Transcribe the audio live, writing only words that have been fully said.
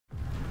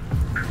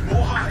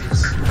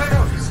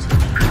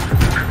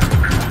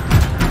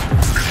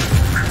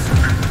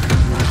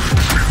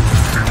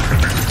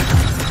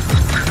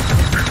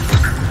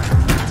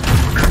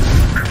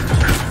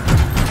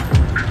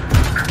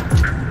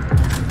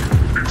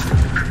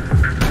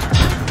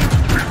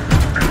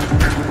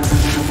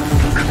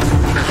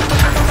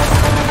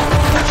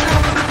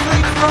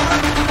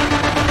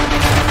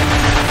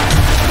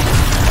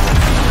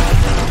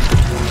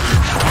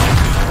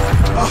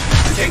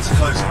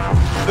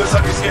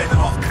Get them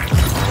off.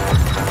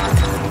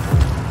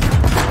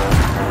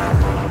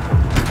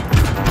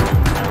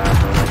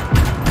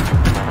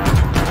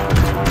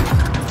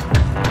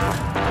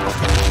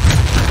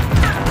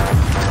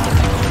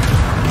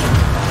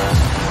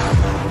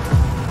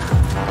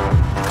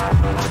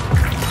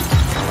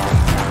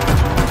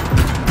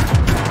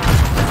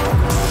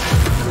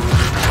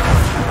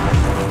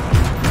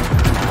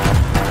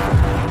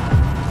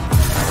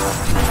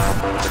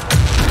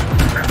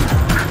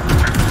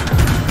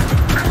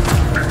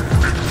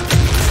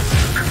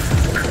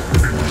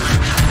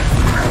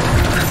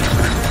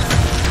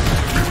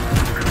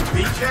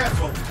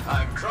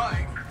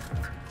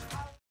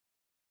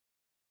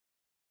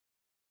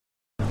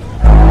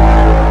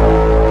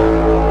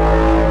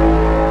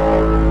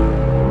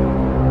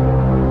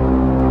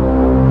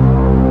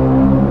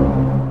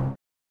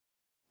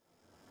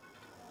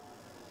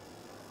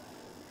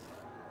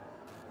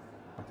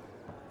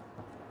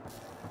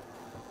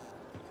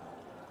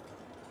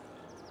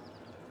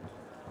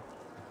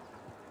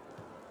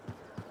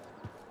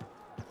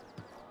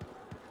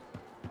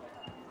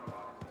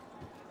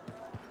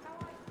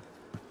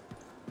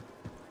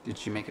 Did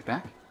she make it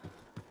back?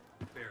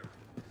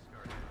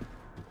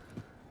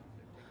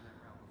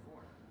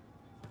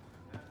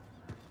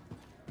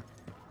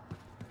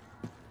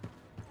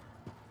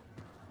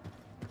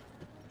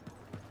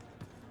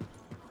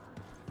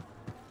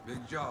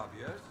 Big job,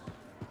 yes?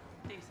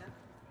 Decent.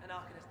 An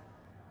arcanist.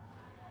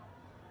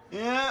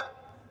 Yeah,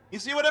 you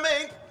see what I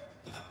mean?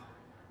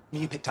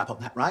 You picked up on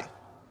that, right?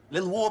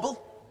 Little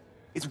warble?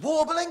 It's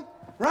warbling,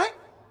 right?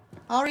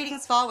 All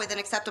readings fall within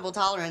acceptable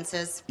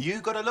tolerances. You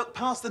gotta look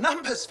past the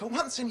numbers for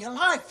once in your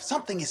life.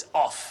 Something is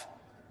off.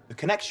 The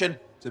connection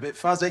is a bit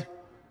fuzzy.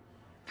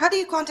 How do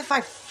you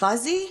quantify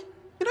fuzzy?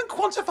 You don't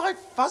quantify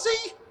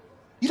fuzzy?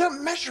 You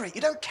don't measure it,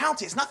 you don't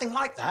count it, it's nothing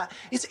like that.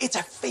 It's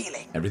a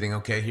feeling. Everything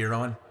okay here,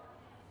 Owen?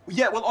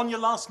 Yeah, well, on your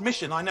last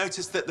mission, I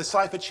noticed that the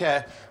cipher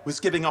chair was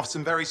giving off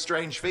some very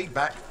strange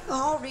feedback.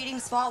 All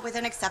readings fall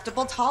within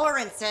acceptable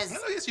tolerances.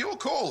 Well, it's your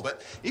call,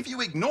 but if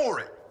you ignore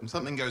it and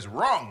something goes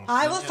wrong...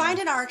 I will find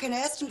an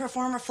arcanist and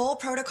perform a full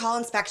protocol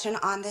inspection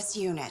on this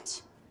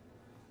unit.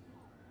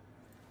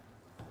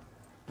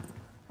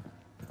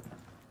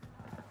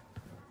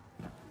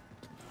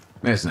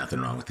 There's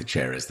nothing wrong with the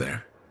chair, is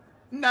there?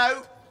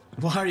 No.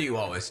 Why are you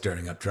always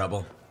stirring up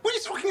trouble? What are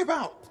you talking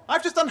about?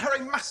 I've just done her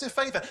a massive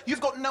favor.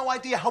 You've got no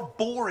idea how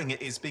boring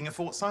it is being a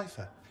Fort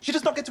Cipher. She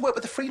does not get to work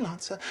with a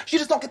freelancer. She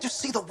does not get to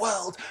see the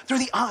world through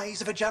the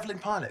eyes of a Javelin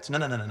pilot.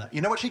 No.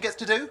 You know what she gets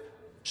to do?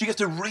 She gets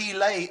to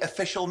relay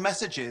official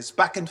messages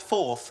back and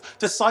forth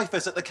to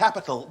ciphers at the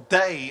Capitol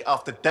day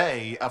after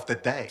day after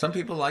day. Some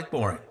people like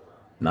boring.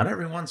 Not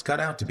everyone's cut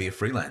out to be a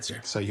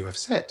freelancer. So you have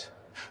said.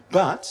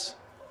 But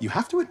you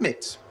have to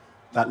admit,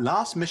 that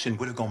last mission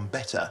would have gone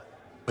better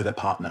with a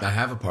partner. I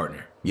have a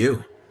partner.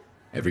 You.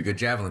 Every good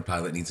Javelin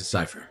pilot needs a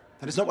cipher.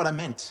 That is not what I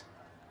meant.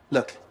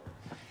 Look,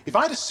 if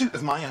I had a suit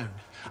of my own,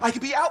 I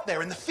could be out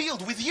there in the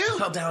field with you.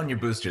 Call down your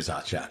boosters,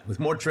 Hotshot. With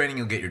more training,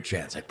 you'll get your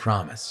chance, I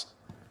promise.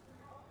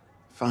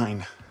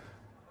 Fine.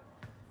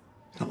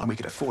 It's not like we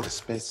could afford a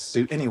spare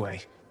suit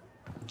anyway.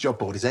 The job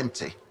board is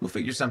empty. We'll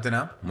figure something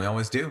out. We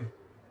always do.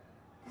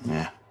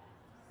 Yeah.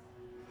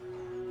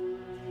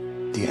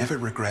 Do you ever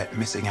regret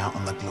missing out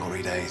on the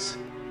glory days?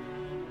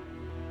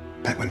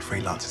 Back when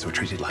freelancers were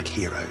treated like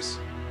heroes.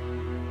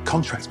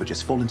 Contracts would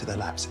just fall into their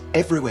laps.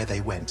 Everywhere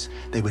they went,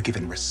 they were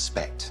given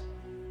respect.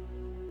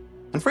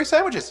 And free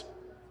sandwiches.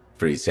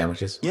 Free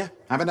sandwiches? Yeah,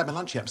 I haven't had my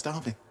lunch yet. I'm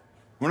starving.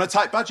 We're on a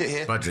tight budget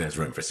here. Budget has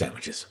room for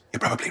sandwiches. You're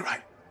probably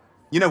right.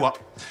 You know what?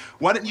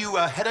 Why don't you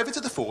head over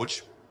to the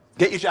forge,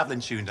 get your Javelin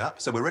tuned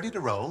up, so we're ready to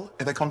roll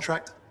if a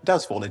contract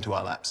does fall into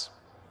our laps.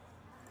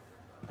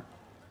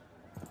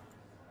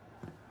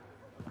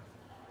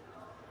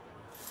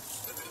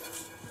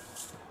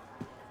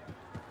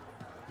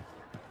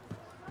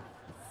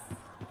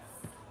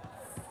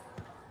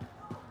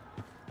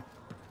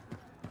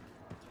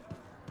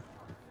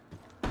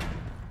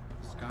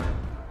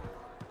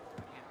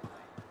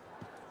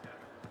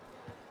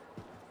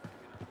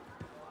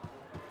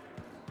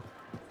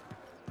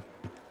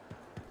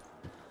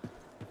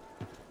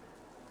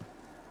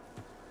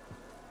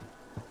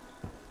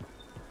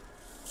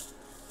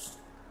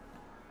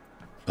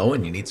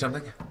 Owen, you need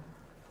something? What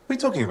are you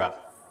talking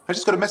about? I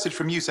just got a message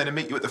from you saying to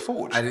meet you at the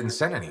forge. I didn't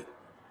send any.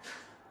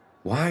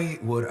 Why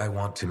would I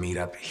want to meet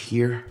up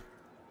here?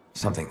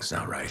 Something's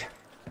not right.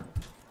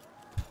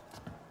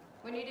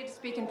 We needed to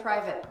speak in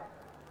private.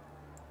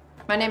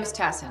 My name is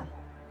Tassin.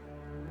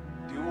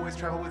 Do you always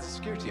travel with a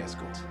security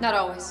escort? Not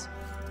always.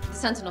 The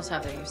Sentinels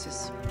have their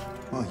uses.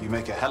 Well, you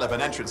make a hell of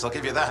an entrance, I'll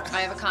give you that.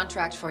 I have a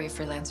contract for you,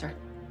 freelancer.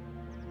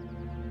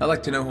 I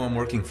like to know who I'm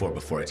working for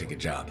before I take a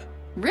job.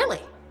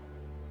 Really?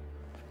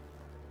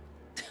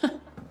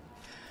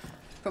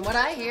 From what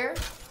I hear,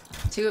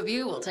 two of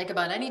you will take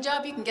about any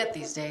job you can get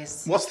these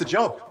days. What's the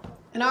job?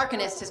 An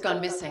arcanist has gone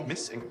missing.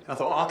 Missing? I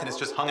thought Arcanists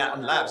just hung out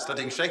in labs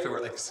studying Schaefer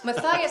relics.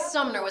 Matthias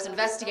Sumner was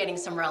investigating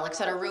some relics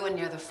at a ruin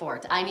near the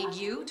fort. I need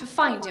you to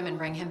find him and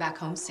bring him back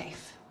home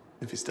safe.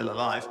 If he's still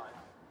alive.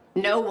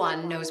 No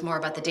one knows more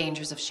about the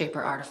dangers of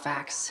Shaper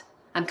artifacts.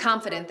 I'm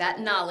confident that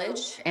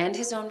knowledge and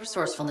his own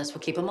resourcefulness will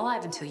keep him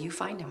alive until you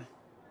find him.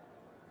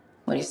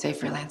 What do you say,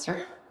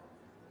 freelancer?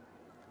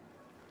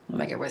 I'll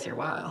make it worth your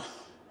while.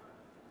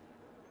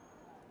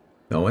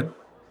 Owen?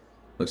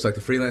 Looks like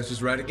the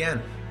freelancer's right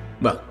again.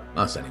 Well,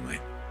 us anyway.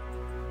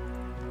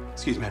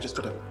 Excuse me, I just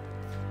got to...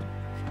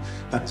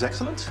 That is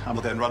excellent. I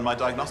will go and run my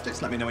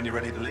diagnostics. Let me know when you're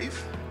ready to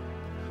leave.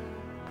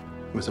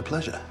 It was a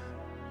pleasure.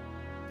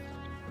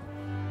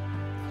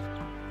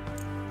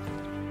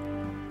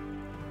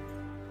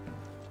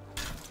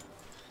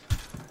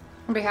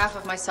 On behalf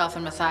of myself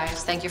and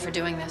Matthias, thank you for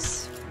doing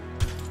this.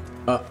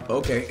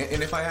 Okay,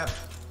 and if I have...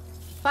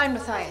 Fine,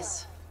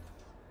 Matthias.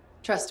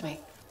 Trust me,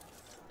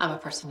 I'm a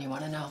person you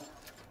want to know.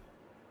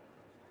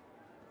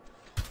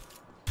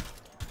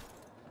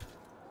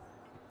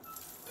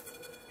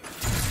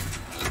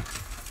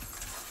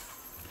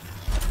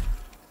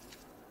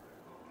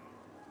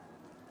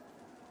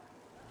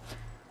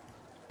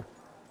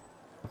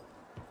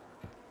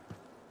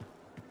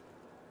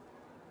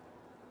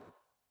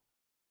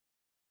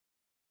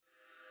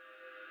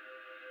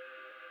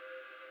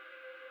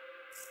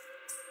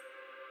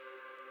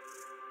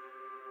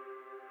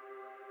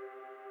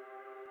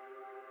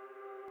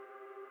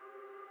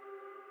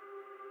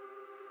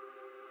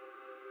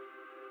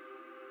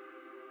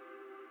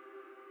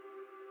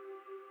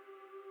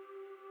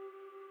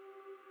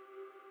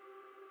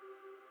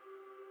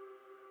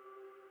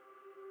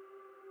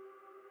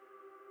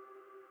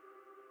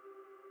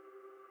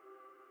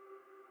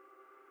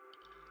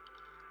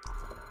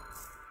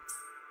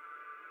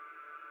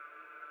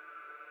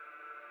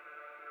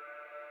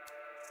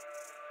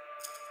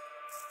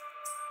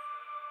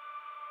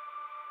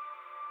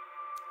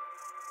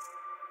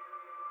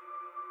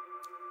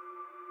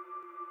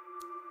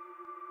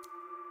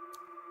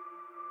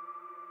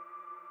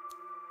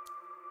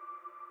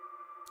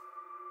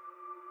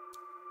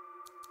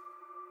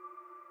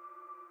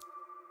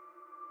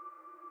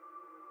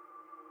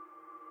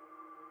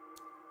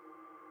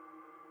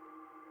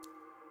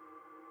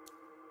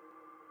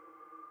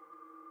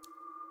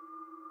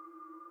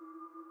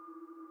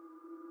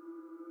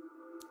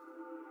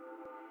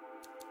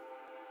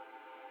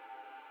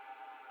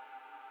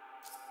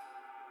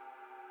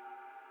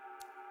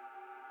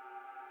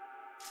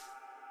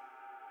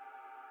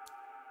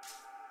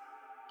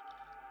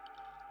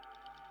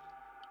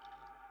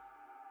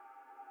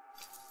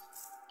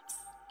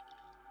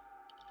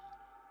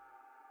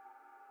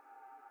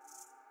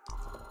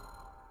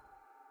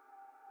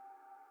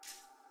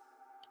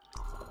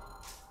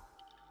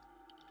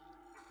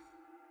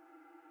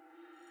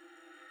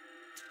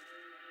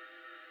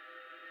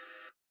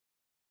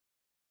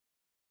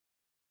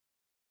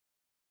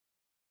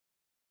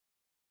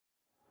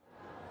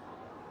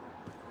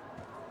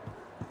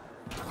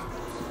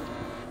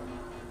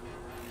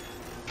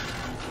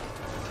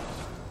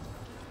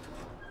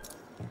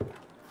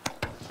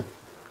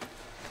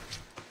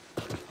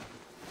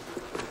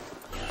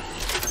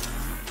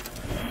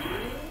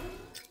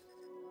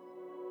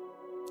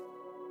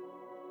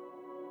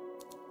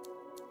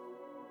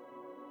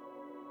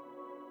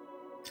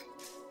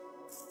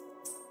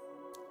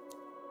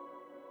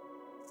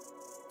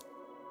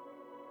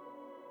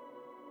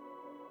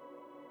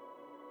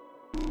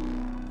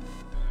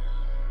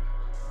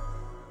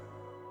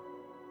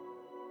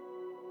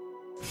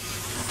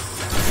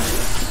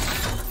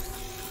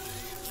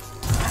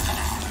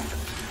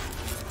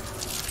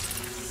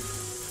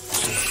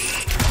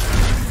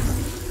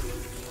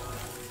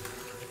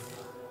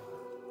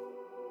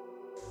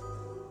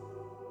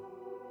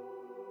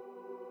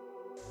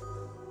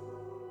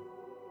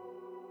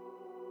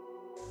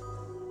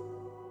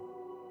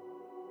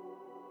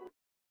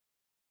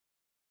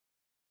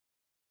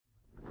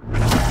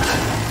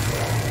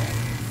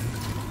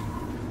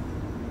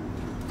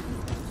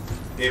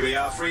 Here we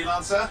are,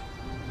 freelancer.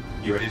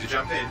 You ready to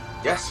jump in?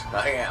 Yes,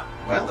 I am.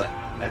 Well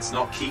then, let's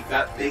not keep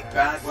that big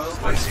bad world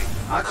waiting.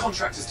 Our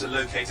contract is to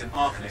locate an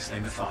Arcanist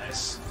named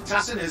Matthias.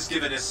 Tassin has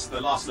given us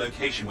the last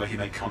location where he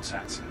made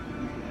contact.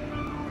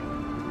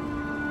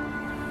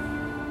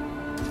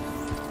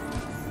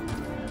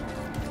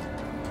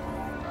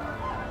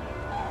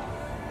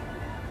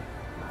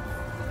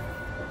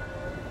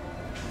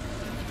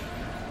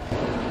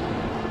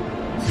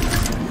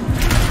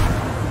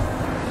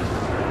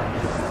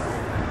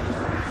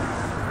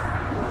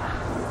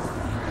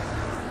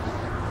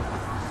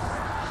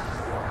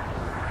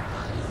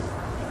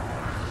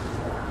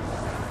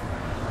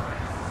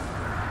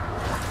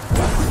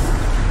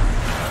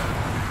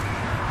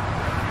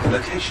 The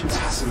location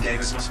Tassin gave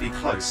us must be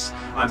close.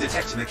 I'm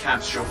detecting the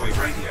camp's shortwave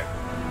radio.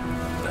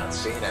 Not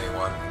seeing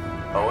anyone.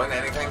 Owen,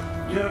 anything?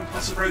 Yeah,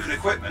 lots of broken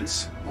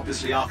equipment.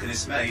 Obviously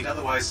Arcanist made,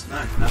 otherwise, no,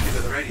 nothing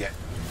but the radio.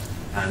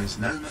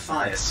 And no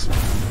Matthias.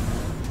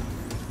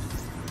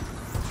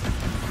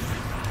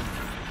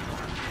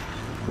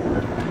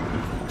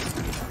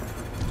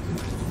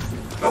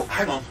 Oh,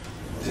 hang on.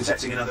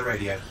 Detecting another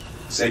radio.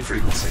 Same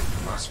frequency.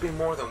 Must be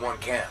more than one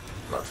camp.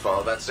 Let's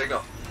follow that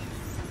signal.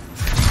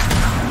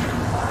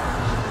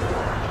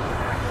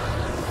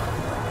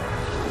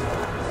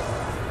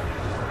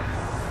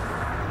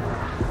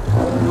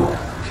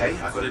 Okay,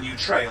 I've got a new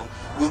trail.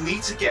 We'll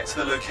need to get to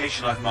the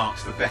location I've marked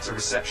for better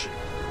reception.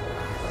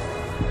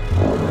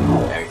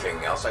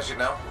 Anything else I should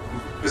know?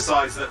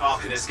 Besides that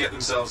Arcanists get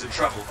themselves in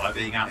trouble by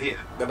being out here.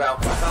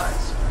 About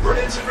Matthias?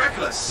 Brilliant and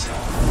reckless. He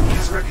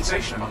has a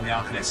reputation among the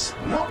Arcanists.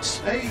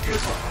 Not a good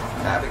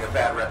one. Having a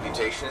bad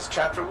reputation is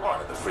chapter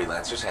 1 of the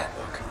Freelancer's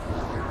Handbook.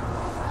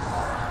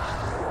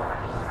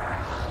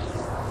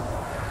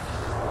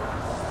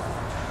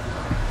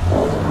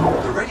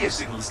 The radio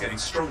signal is getting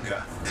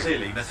stronger.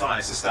 Clearly,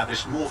 Matthias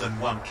established more than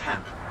one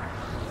camp.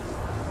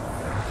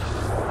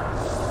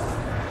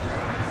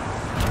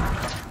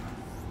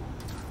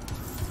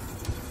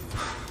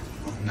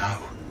 Oh no.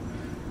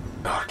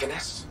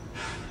 Arcanist?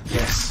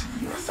 Yes.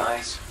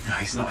 Matthias? No,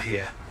 he's not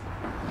here.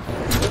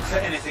 Look for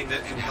anything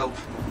that can help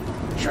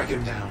track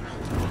him down.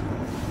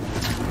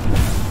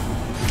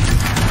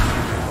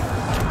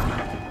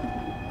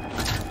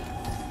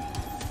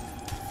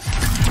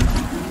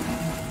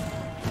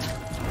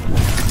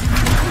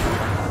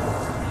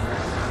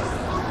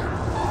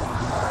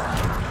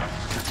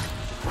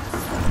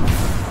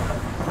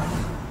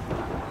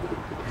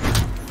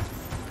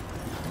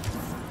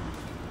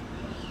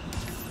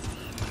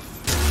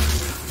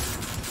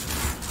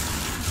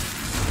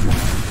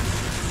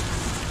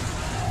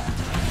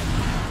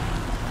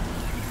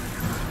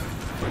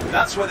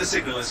 That's where the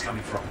signal is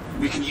coming from.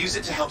 We can use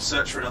it to help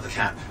search for another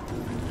camp.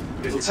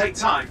 It'll take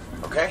time.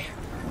 Okay,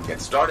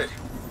 get started.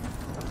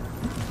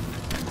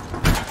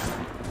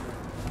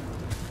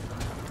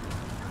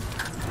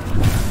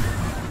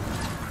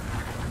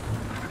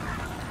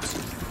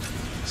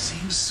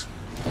 Seems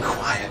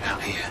quiet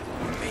out here.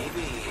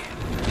 Maybe...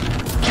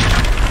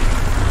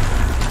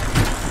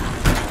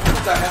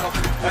 What the hell?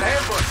 An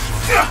ambush!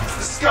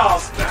 The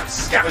scars, damn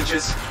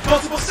scavengers!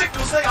 Multiple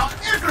signals, they are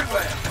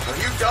everywhere! Are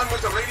you done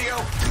with the radio?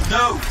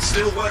 No,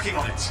 still working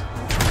on it.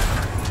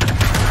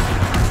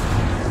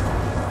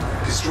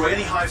 Destroy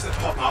any hives that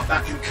pop up,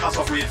 that can cut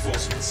off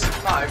reinforcements.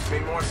 Hives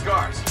mean more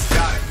scars.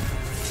 Got it.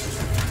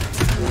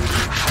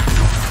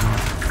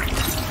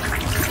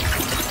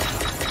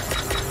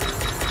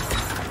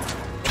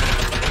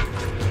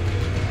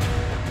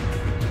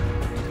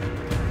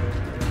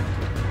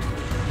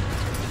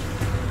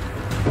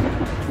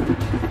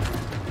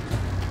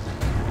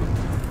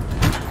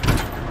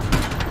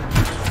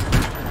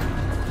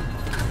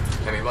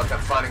 Any luck on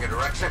finding a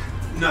direction?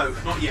 No,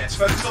 not yet.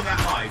 Focus on that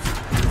hive.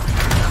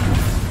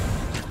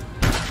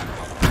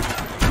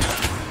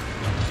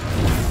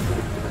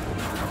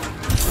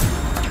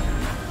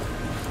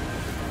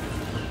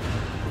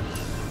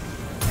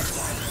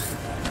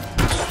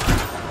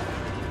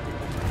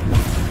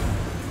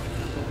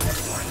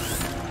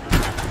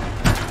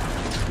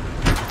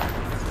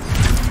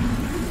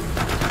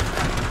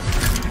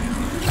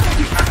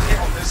 You have to get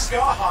on those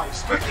scar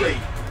hives, quickly!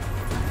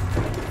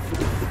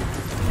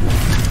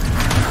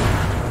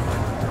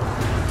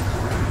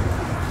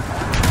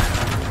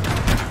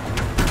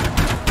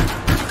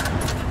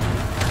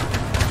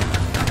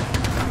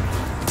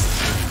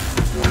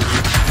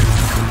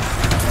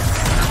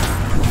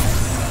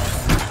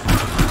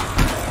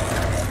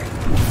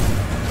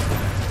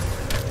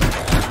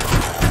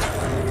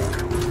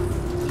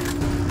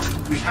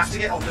 We have to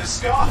get on those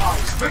scar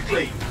hives,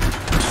 quickly!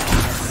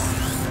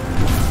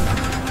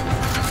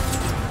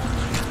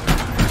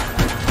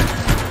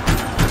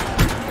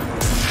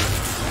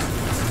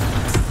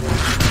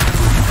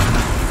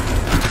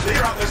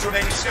 Clear out those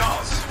remaining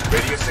scars.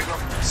 Radio signal?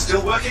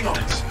 Still working on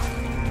it.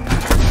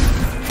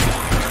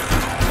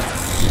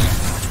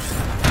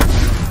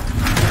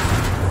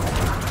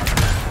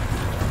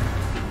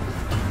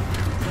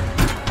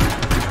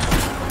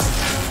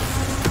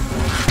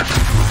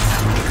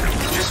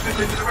 Just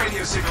fiddling with the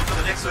radio signal for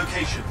the next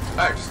location.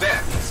 I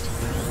understand.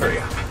 Hurry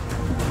up.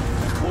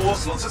 Of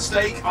course, lots at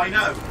stake, I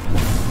know.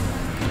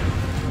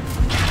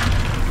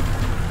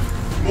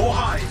 More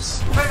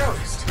hives. I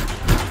noticed.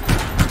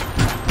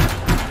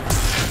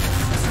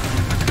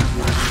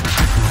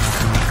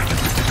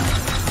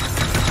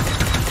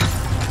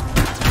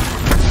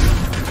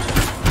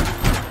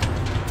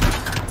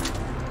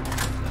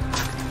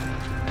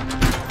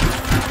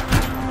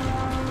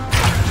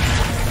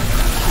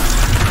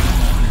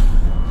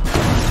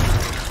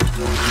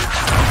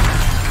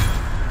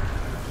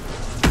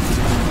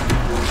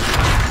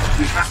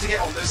 We have to get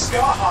on those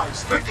scar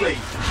hives, quickly!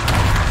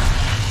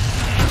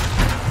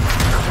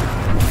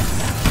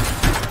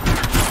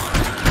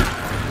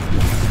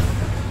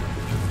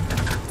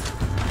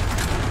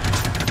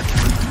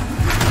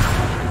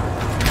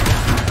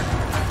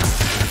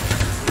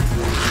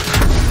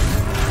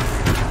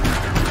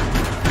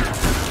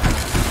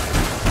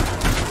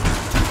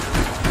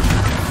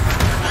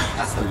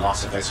 That's the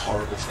last of those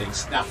horrible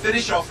things. Now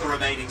finish off the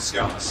remaining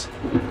scars.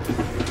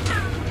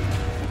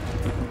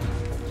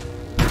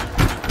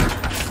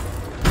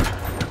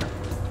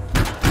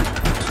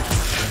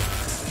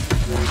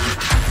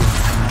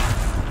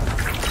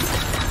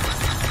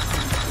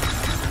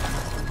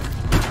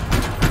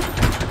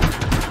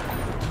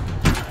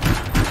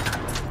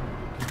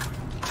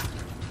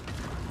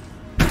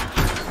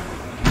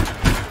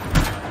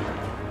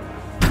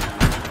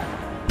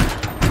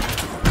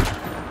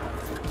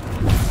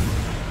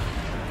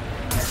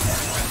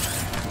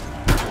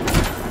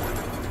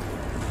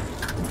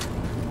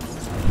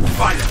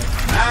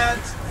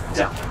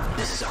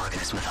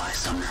 This Matthias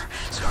Sumner.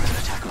 Scars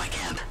have attacked my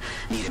camp.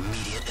 Need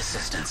immediate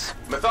assistance.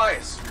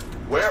 Matthias,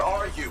 where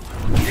are you?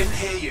 He didn't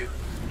hear you.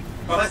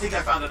 But I think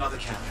I found another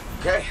camp.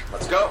 Okay,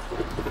 let's go.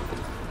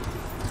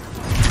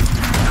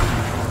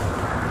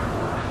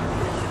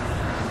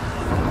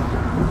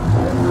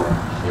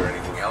 Hear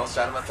anything else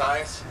out of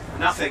Matthias?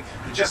 Nothing.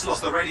 We just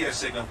lost the radio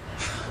signal.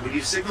 We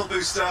need a signal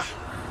booster.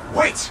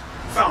 Wait!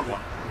 Found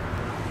one.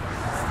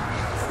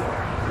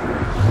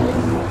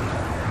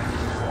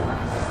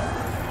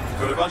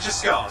 Got a bunch of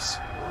scars.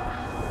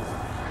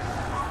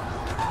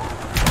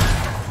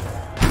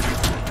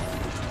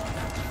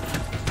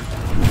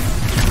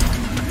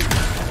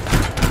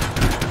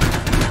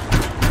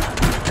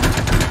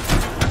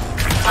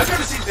 I've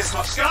never seen this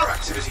much scar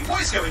activity.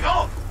 What is going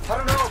on? I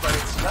don't know, but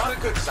it's not a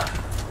good sign.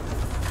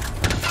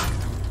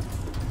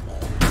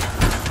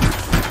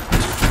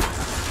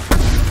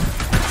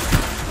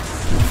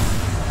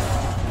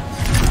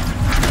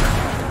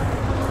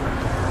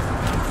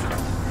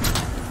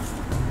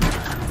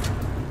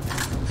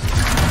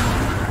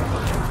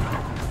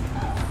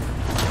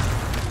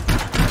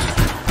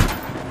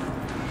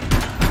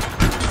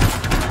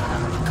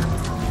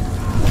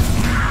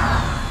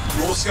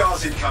 More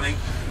scars incoming.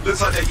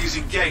 Looks like they're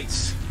using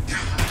gates. I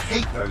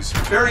hate those.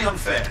 Very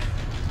unfair.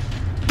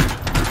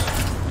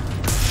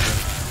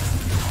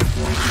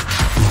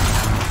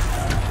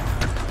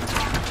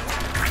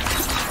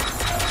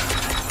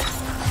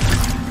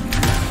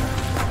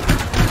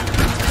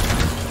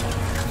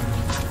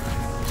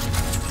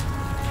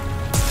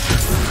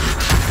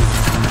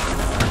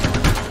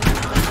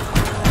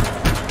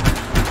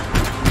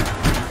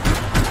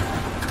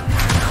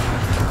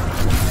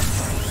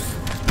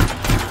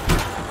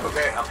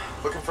 Okay, I'm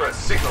looking for a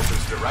signal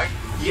booster, right?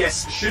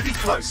 Yes, should be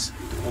close.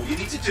 All you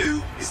need to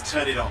do is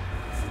turn it on.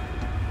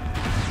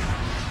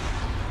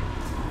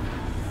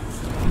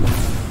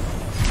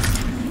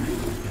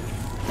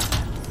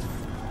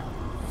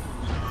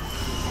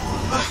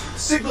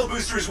 Signal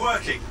booster is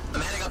working.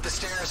 I'm heading up the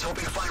stairs,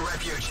 hoping to find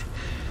refuge.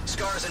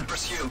 Scars in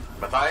pursuit.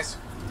 Matthias?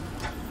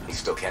 He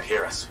still can't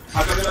hear us.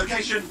 I've got the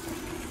location.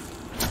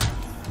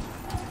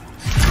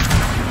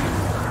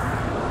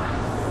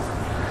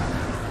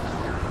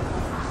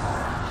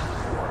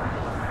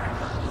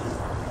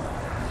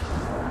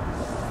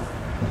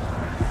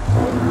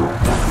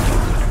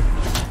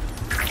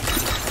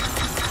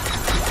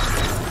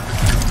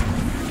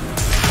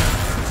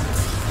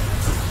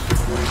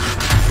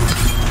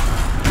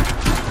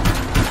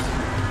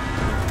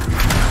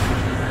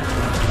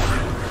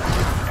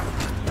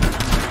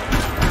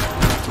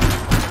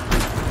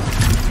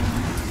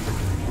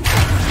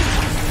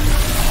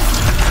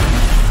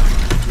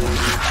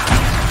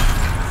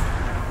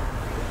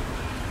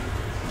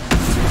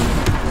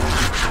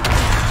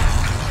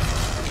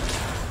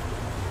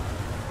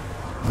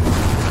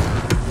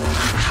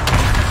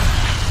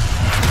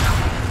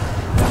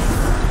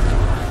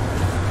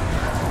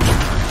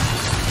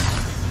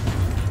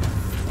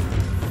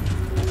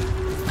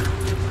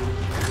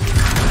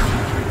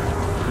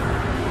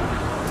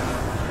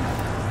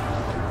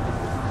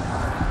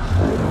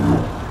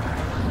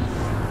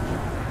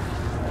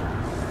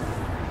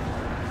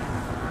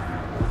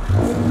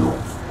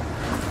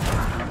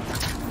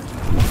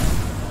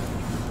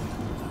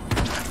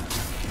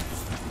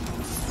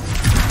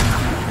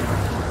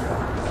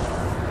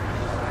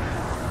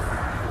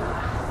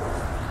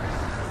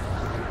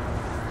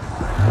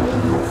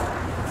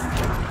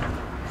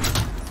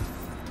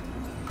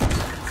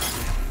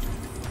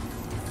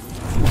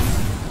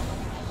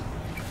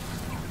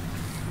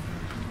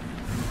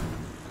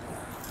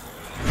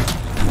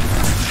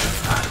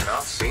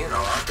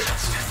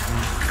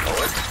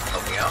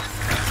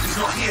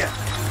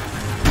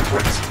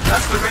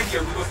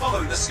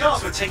 The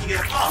scars were taking it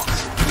apart.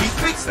 We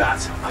fixed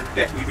that. I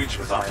bet we reached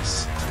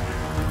Matthias.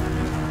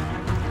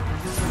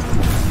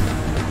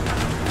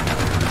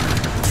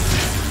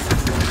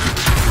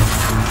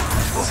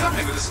 What's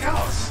happening with the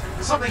scars?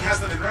 Something has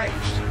them enraged.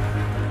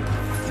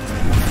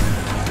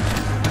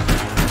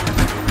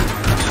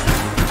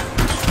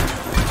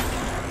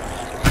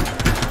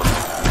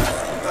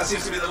 That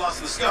seems to be the last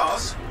of the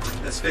scars.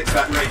 Let's fix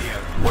that radio.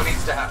 What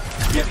needs to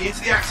happen? Get me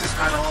into the access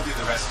panel, I'll do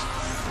the rest.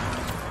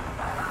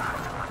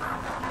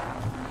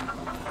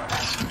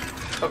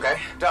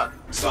 Okay, done.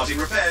 Starting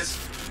repairs.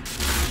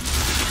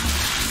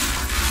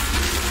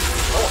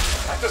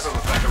 Oh, that doesn't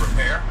look like a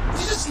repair.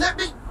 You just let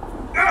me...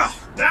 Ugh,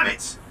 damn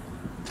it!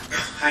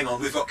 Hang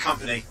on, we've got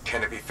company.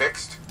 Can it be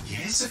fixed?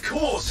 Yes, of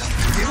course.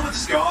 Just deal with the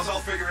scars,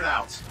 I'll figure it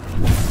out.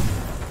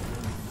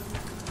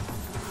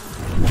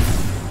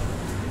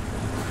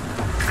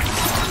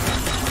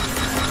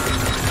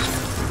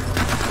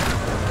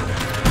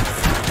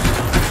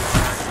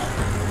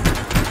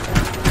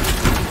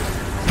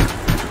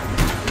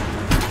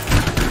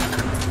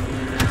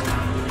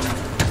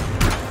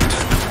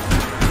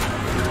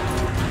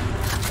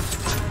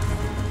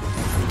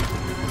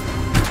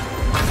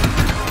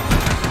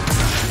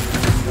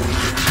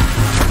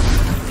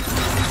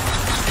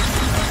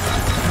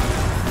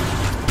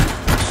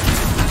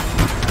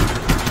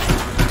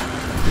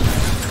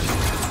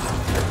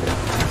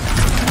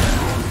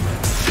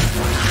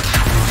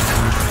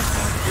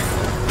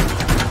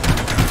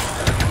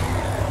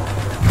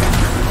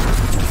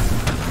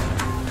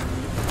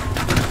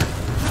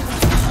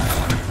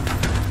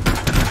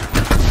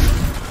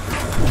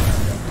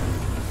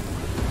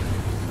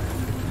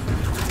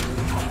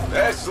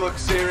 This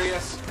looks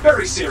serious.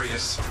 Very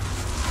serious.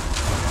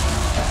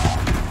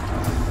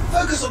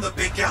 Focus on the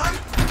big guy.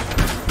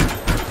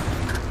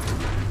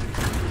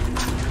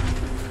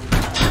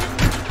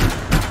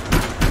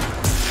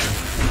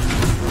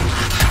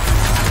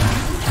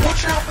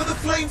 Watch out for the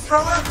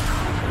flamethrower.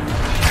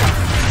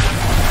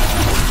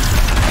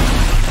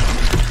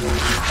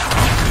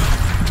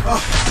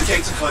 Oh, the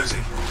gates are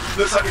closing.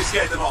 Looks like we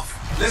scared them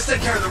off. Let's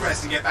take care of the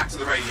rest and get back to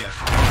the radio.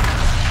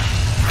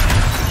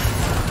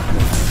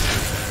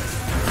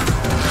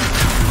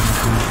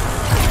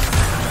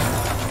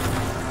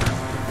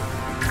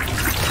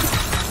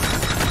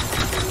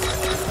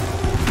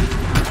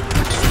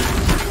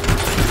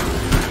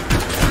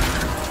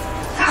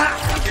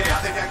 Okay, I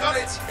think I got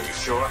it. Are you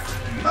sure?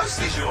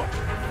 Mostly sure.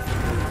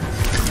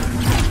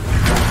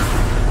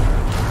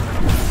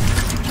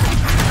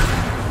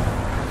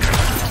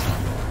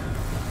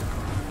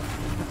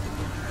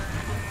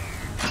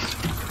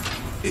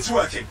 It's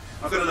working.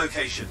 I've got a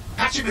location.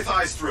 Patching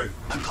Matthias through.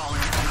 I'm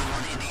calling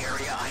anyone in the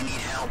area. I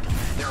need help.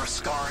 There are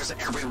scars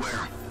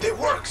everywhere. It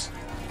works.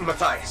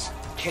 Matthias,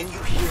 can you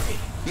hear me?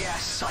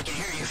 Yes, I can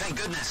hear you. Thank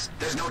goodness.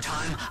 There's no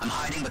time. I'm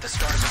hiding, but the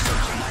scars are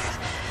searching my head.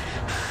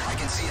 I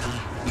can see them.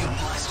 You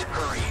must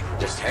hurry.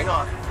 Just hang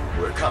on.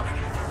 We're coming.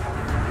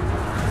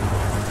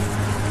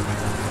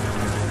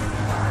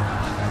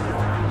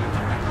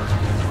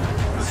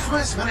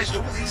 Matthias managed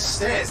all these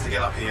stairs to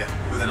get up here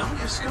with an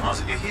army of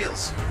scars at your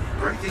heels.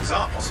 Great things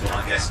are possible,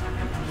 I guess.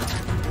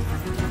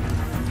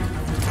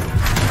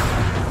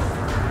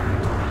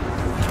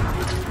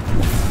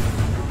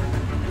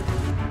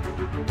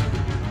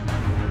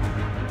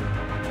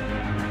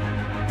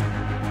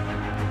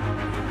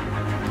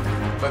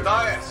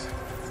 Matthias,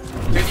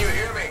 can you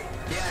hear me?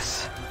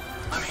 Yes,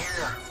 I'm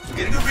here. I'm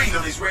getting a read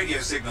on his radio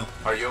signal.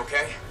 Are you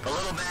okay? A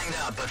little banged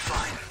up, but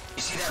fine.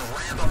 You see that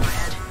ramp up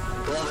ahead?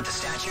 The one with the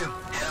statue?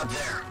 Head up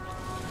there.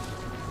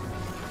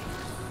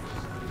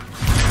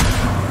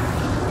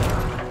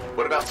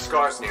 What about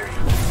scars near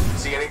you?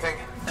 See anything?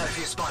 Had a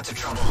few spots of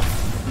trouble.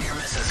 Near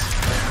misses.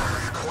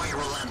 They're quite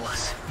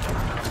relentless.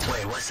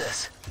 Wait, what's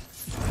this?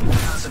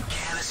 Found some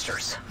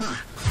canisters. Not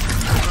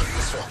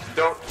useful.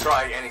 Don't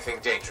try anything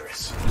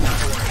dangerous. Not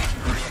to worry.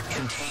 It'll be a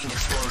contained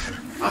explosion.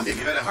 I think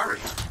you better hurry.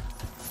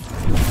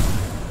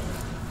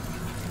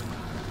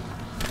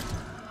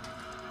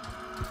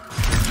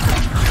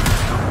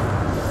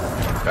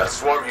 Got a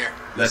swarm here.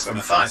 Less for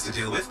Matthias to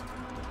deal with.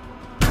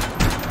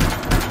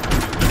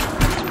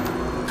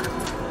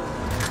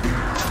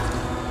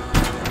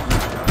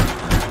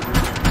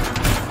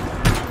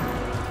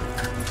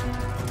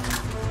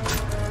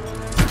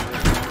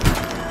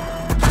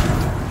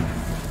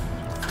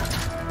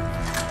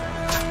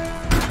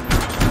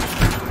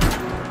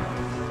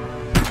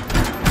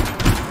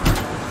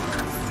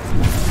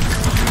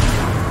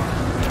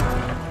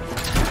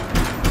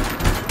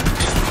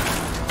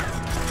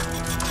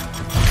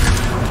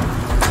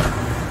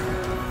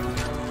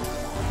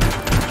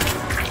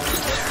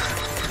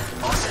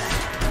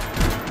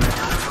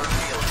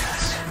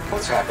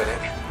 What's happening?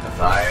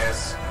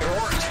 Matthias? It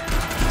worked.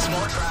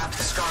 Small trap.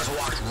 The scars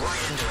walked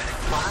right into it.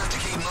 I'll have to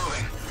keep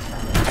moving.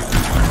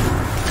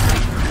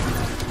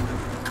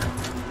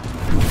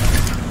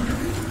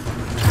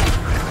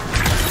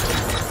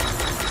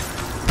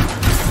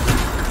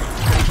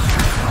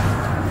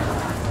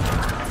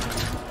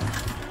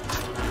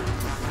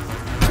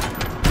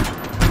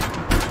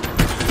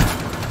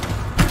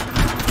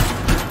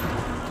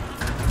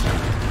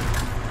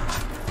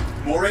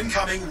 More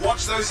incoming.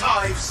 Watch those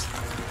hives.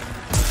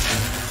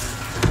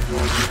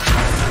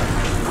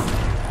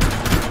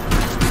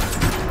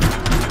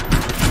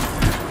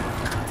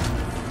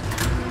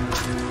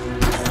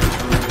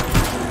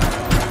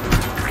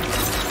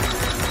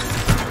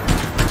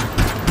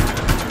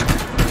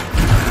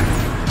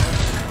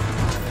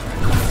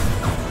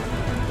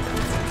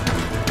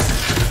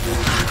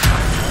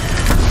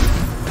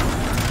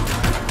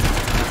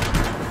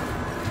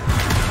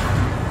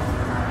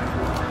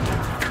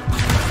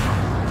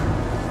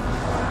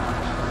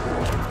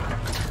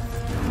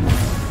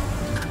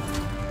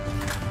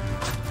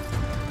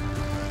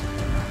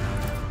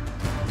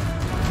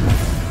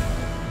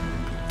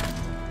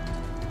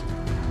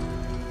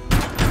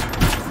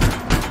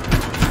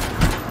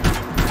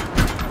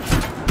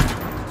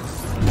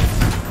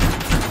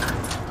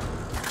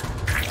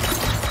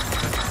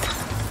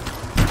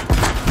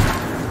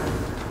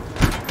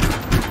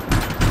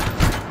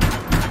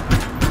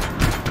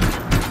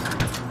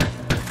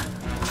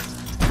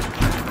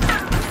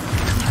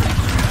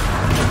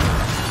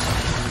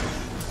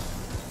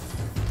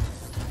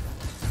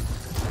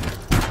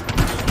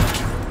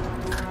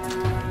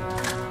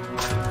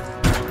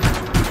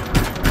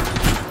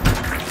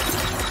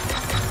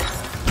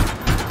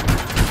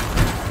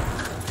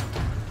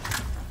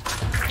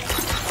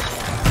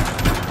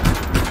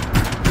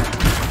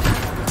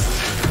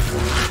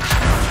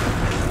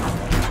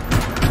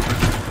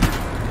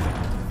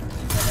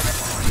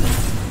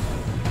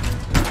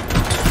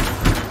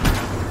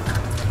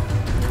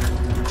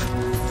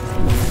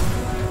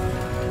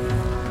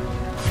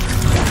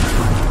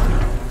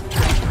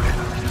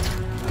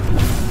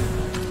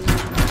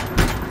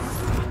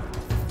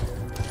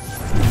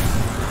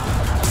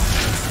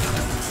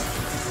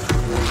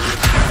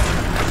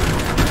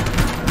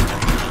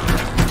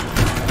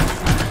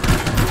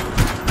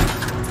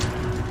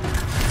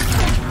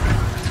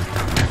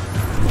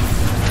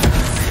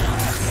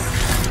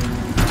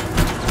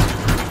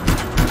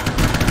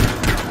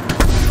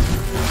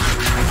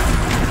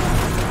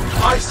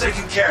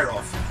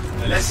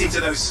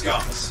 those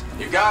scars.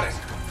 You got it.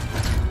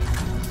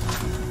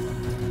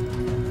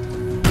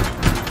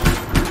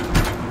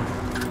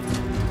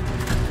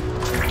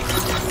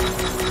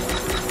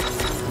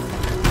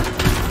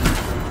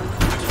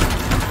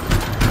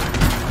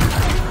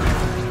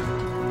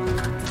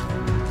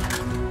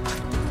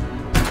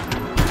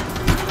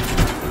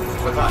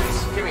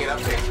 Matthias, give me an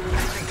update.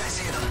 I think I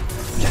see them.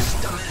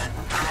 Just a minute.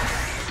 I'm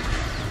okay.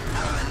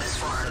 Haven't been this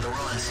far into the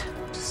ruins.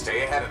 Just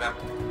stay ahead of them.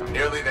 I'm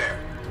nearly there.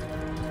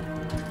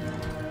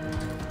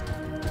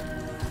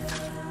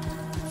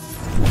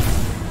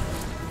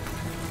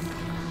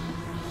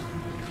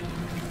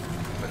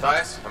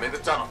 Matthias, I'm in the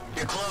tunnel.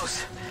 You're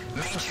close.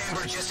 Main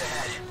chamber just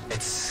ahead.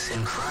 It's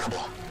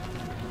incredible.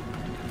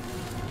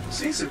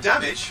 Seeing some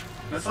damage.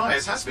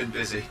 Matthias has been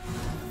busy.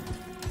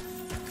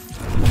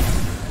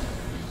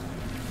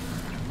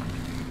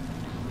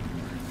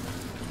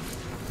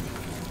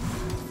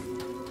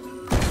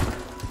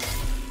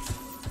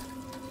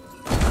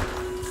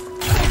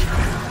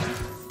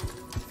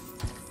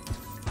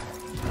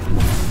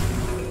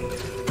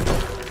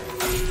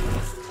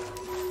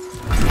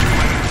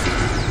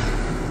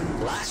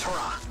 Last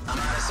hurrah. I'm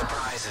out of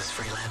surprises,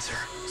 freelancer.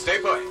 Stay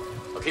put.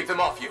 I'll keep them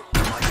off you.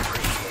 Much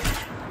appreciated.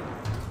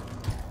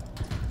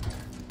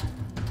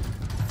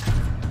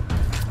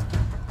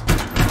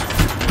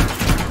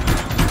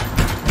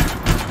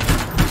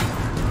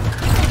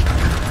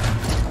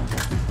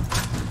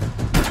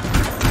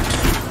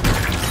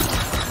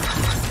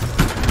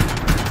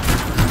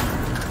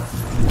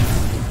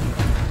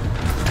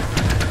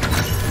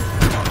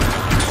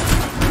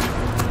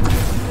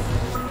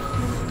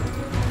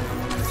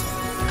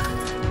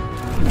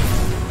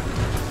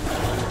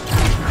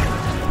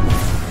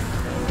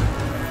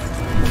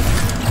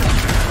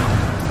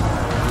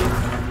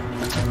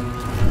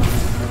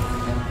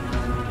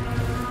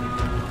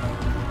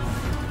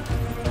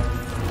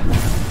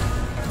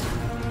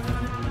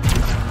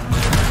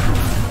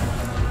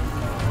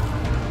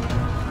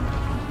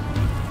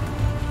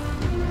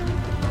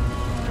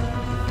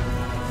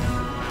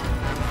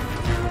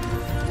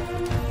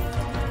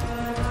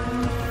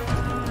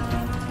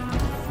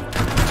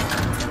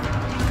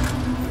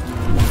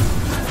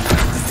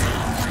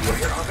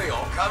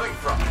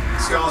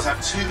 Scars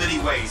have too many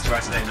ways to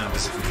add to their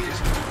numbers if we need it.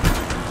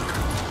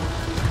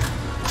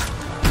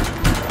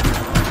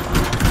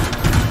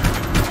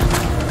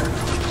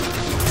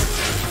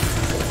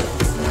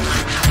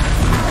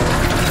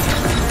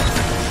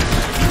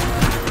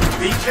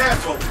 Be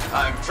careful!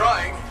 I'm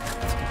trying.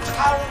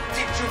 How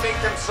did you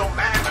make them so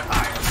mad,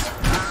 Matthias?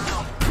 I don't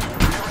know.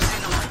 Never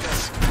seen them like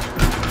this.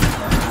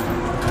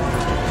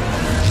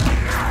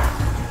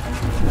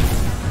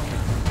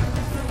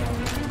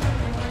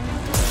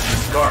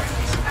 Gar,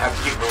 have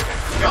to keep moving.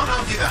 Can't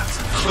argue that.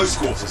 Close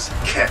quarters.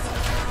 Careful.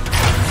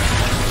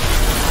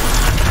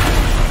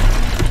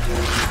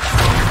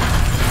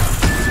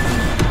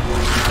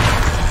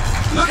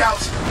 Look out!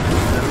 I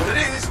don't know what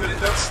it is, but it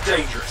looks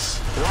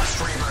dangerous. Rust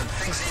Reaver. The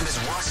thing's name is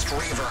Rust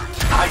Reaver.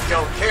 I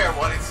don't care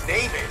what its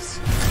name is.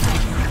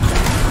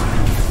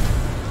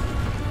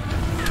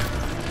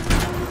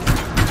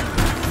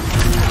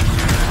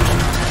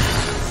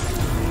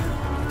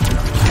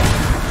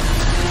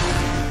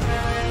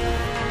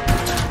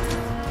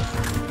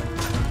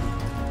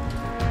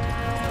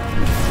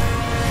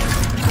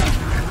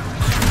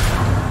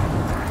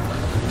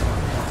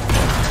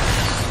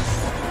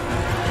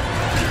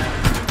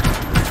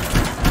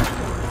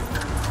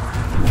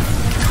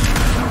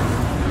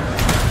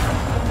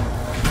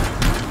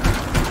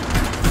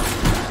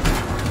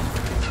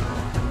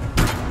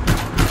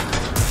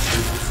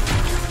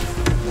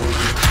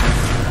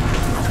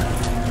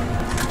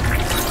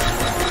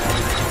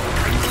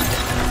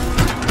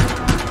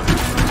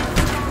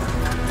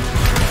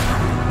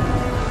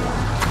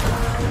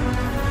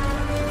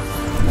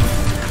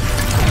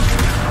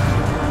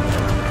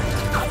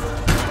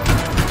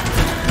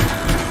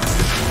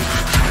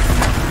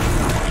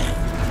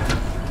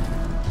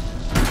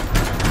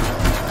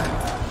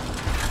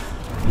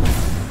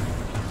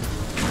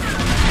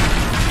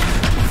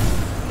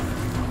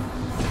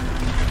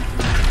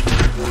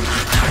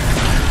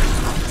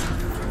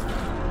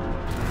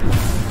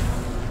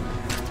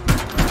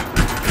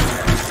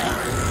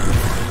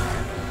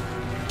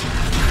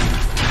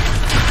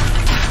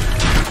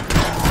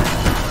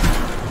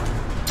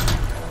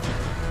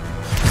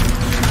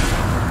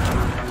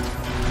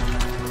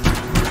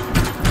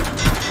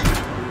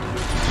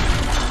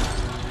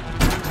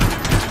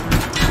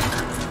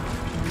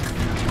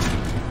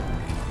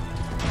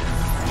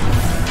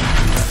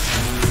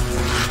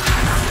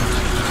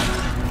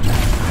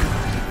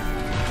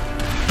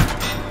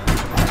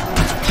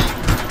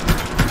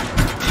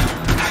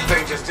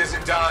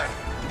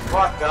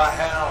 What the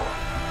hell?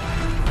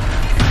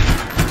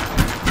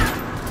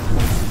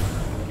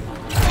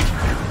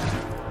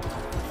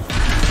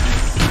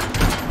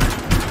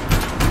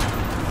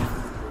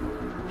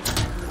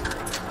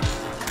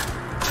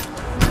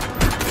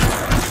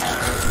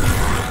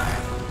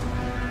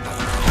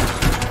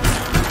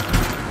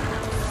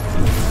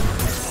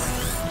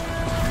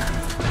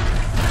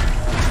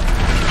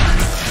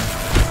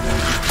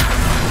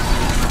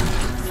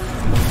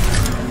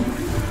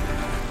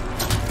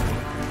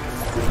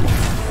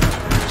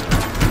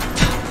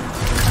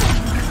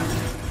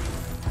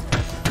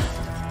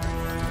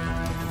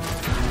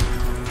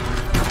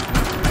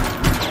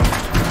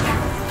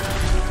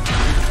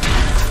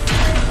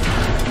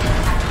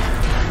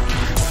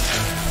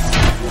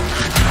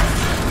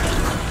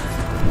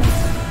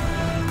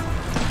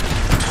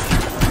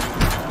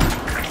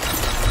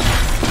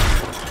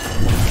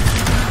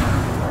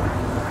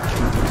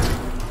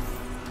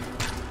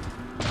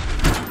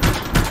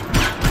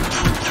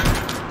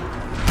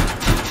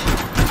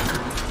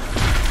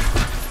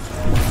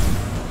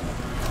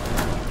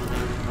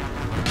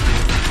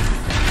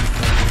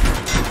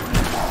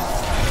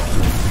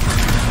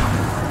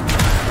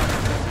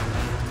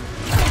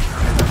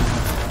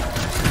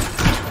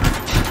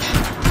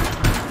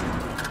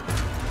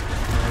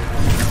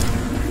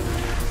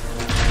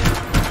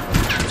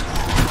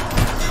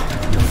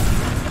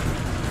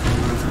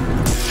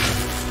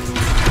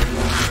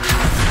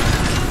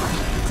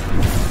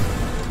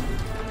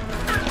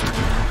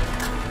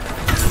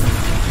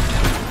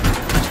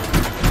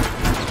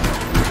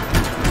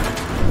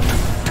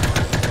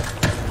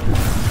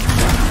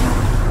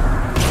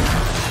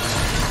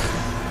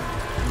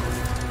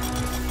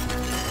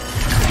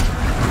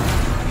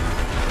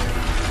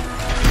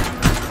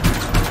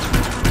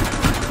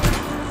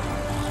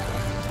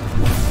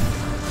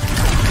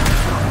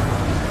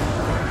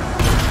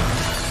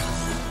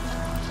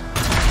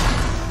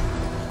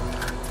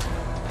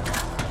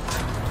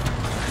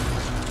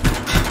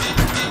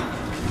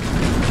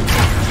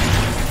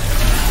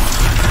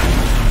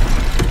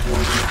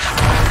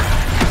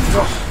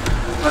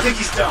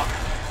 done.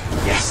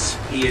 Yes,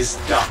 he is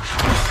done.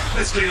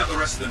 Let's clean up the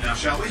rest of them now,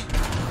 shall we?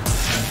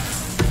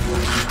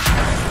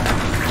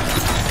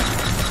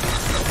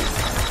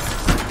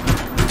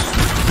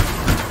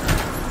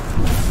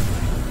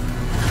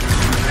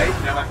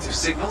 Okay, no active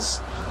signals.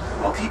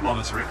 I'll keep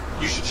monitoring.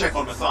 You should check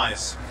on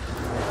Matthias.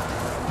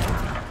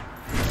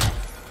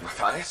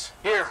 Matthias?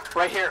 Here,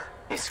 right here.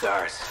 These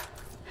scars.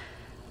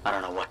 I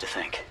don't know what to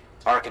think.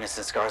 Arcanists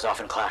and scars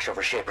often clash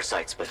over Shaper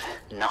sites, but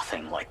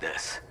nothing like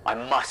this. I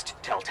must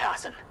tell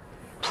Tassin.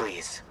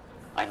 Please,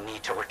 I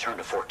need to return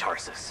to Fort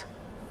Tarsus.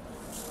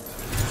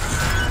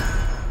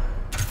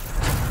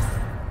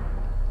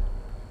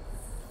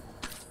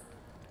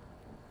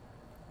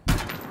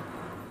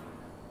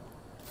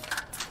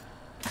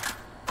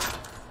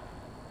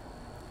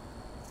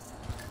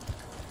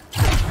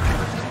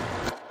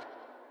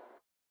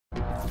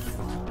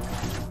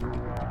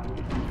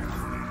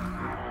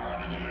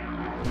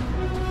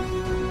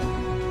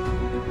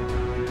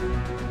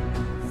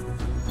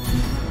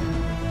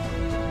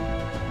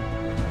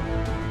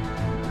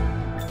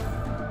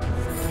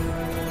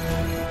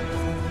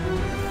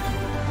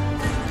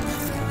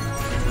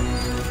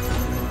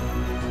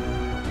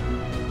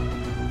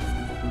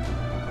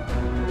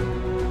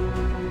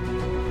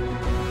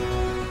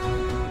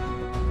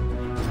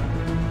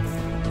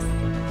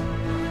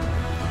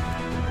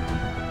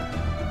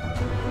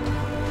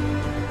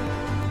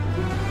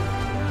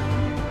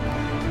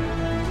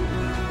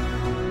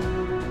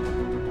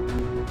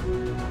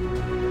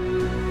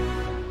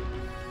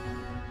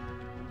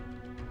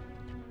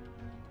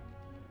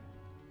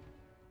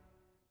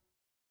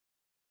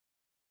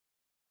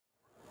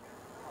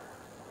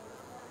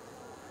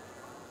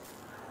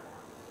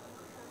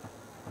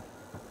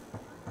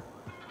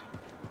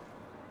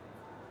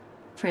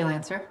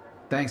 Freelancer.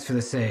 Thanks for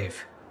the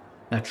save.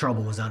 That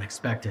trouble was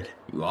unexpected.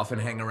 You often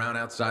hang around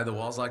outside the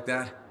walls like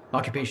that?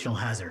 Occupational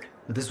hazard.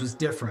 But this was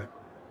different.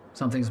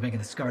 Something's making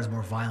the scars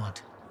more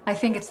violent. I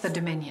think it's the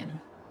Dominion.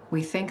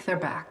 We think they're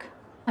back.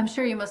 I'm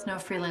sure you must know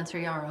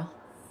Freelancer Yarrow.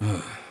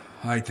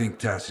 I think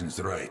Tassin's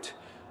right.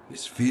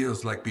 This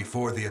feels like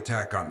before the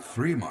attack on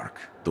Freemark.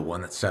 The one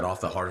that set off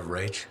the Heart of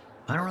Rage?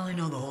 I don't really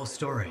know the whole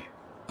story.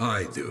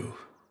 I do.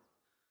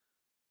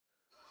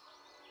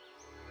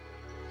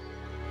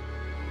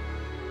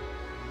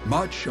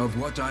 Much of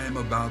what I am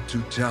about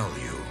to tell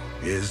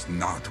you is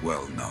not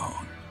well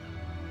known.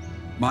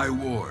 My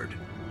ward,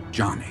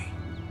 Johnny,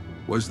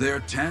 was there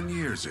 10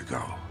 years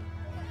ago.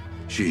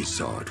 She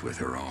saw it with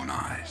her own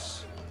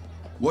eyes.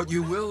 What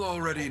you will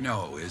already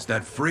know is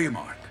that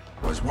Freemark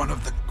was one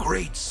of the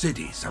great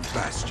cities of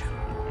Bastion.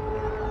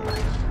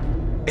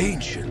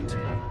 Ancient,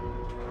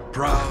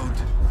 proud,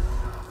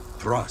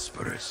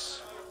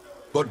 prosperous.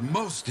 But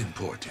most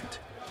important,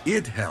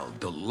 it held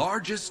the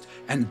largest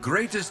and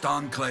greatest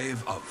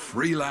enclave of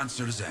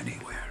freelancers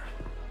anywhere.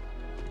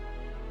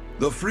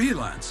 The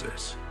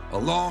freelancers,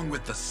 along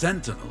with the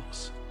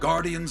Sentinels,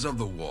 guardians of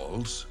the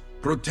walls,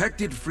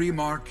 protected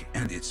Freemark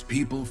and its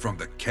people from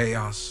the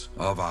chaos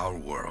of our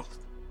world.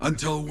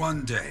 Until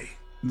one day,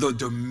 the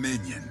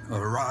Dominion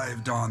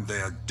arrived on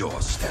their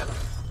doorstep.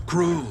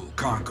 Cruel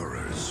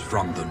conquerors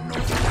from the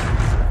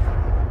north.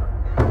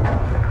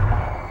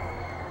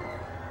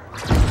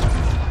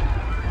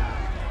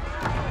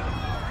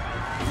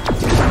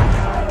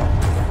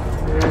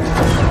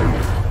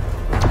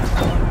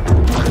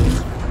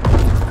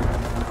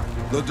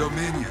 The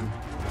Dominion,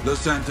 the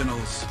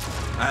Sentinels,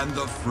 and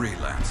the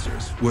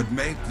Freelancers would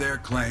make their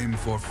claim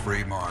for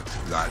Freemark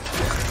that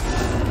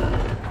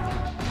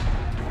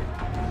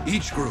day.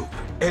 Each group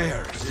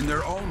heirs in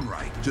their own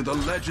right to the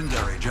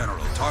legendary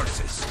General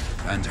Tarsus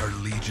and her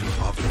Legion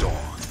of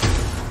Dawn.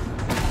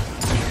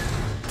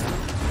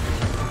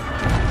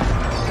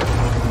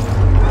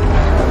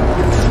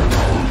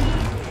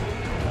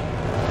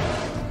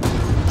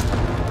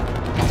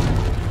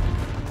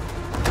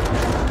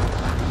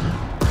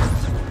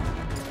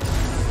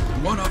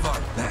 One of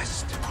our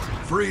best,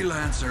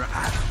 Freelancer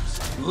Adams,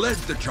 led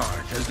the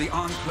charge as the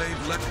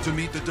Enclave leapt to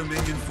meet the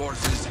Dominion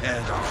forces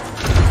head-on.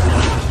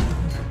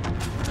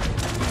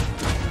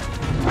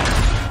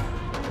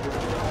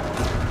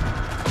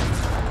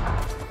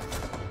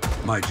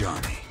 My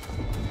Johnny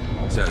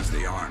says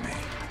the army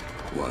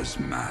was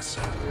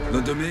massive.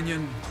 The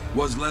Dominion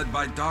was led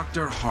by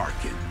Dr.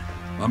 Harkin,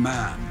 a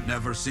man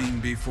never seen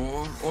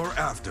before or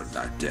after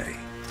that day.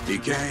 He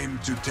came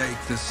to take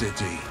the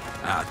city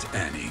at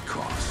any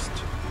cost.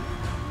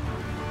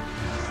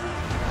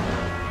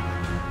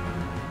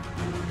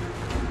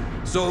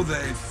 So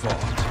they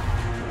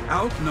fought,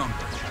 outnumbered,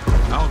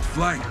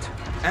 outflanked,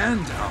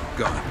 and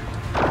outgunned.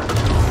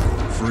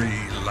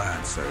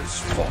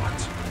 Freelancers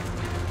fought.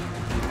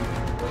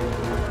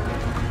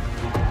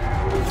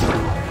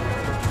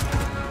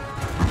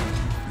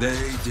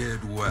 They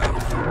did well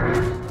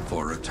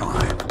for a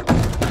time.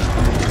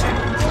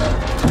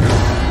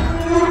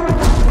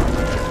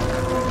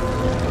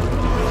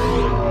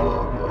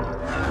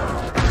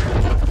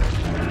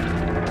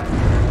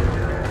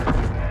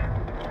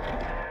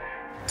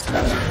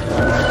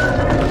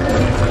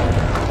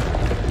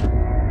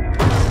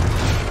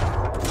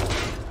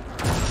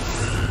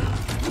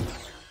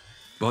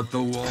 But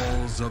the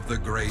walls of the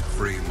Great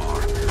Free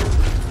Mark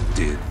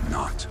did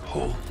not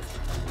hold.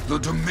 The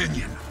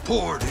Dominion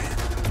poured in.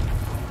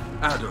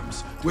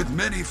 Atoms, with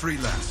many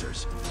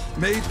freelancers,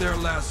 made their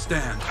last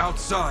stand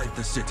outside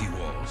the city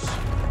walls.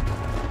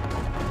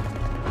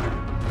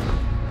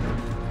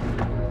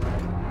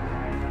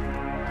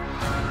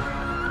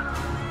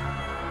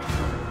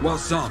 While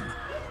some,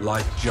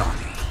 like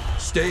Johnny,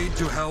 stayed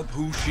to help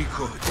who she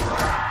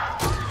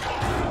could.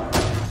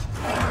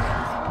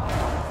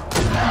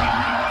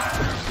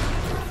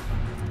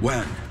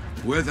 When,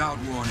 without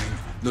warning,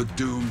 the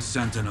doomed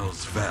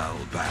sentinels fell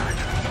back.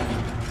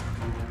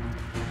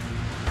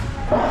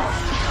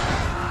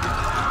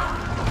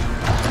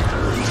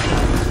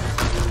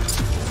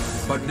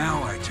 But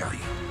now I tell you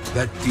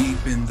that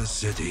deep in the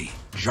city,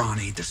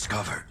 Johnny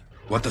discovered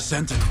what the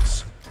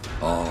sentinels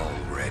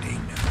already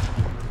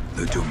knew.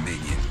 The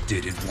Dominion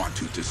didn't want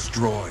to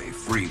destroy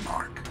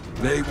Freemark.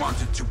 They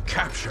wanted to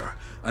capture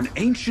an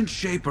ancient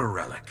Shaper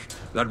relic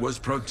that was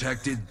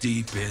protected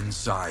deep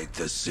inside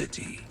the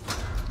city.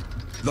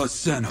 The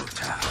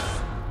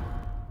Cenotaph.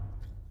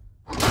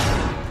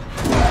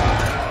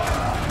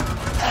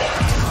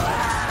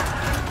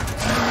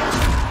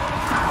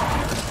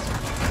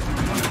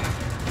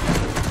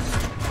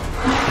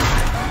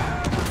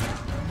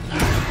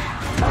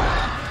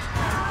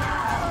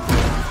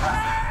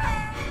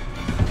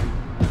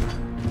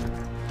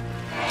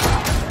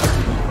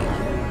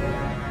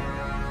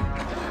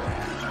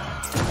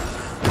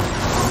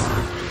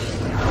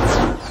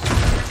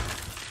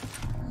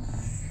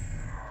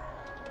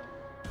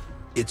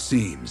 It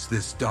seems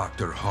this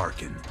Dr.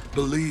 Harkin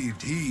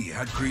believed he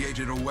had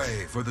created a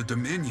way for the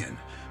Dominion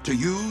to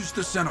use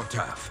the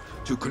Cenotaph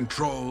to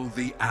control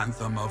the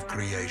Anthem of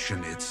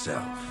creation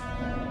itself.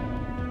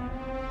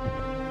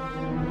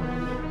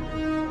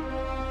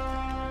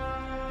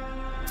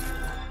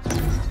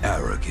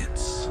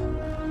 Arrogance.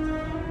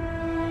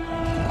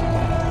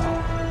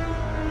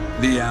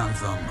 The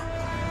Anthem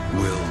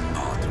will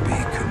not be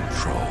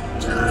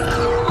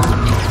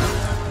controlled.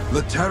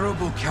 The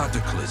terrible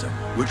cataclysm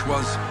which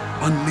was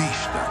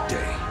unleashed that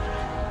day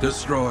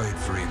destroyed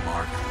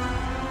Freemark,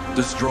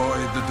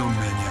 destroyed the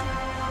Dominion,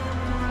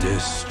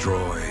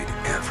 destroyed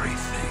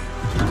everything.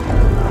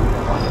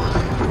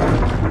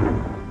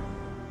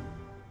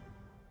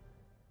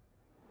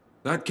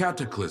 That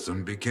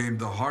cataclysm became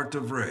the heart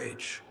of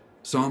rage.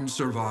 Some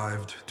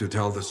survived to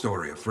tell the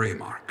story of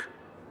Freemark,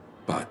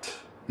 but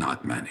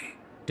not many.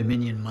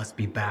 Dominion must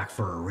be back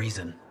for a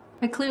reason.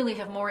 I clearly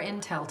have more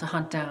intel to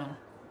hunt down.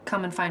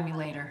 Come and find me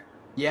later.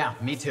 Yeah,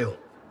 me too.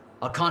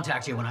 I'll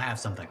contact you when I have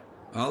something.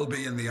 I'll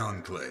be in the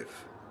Enclave.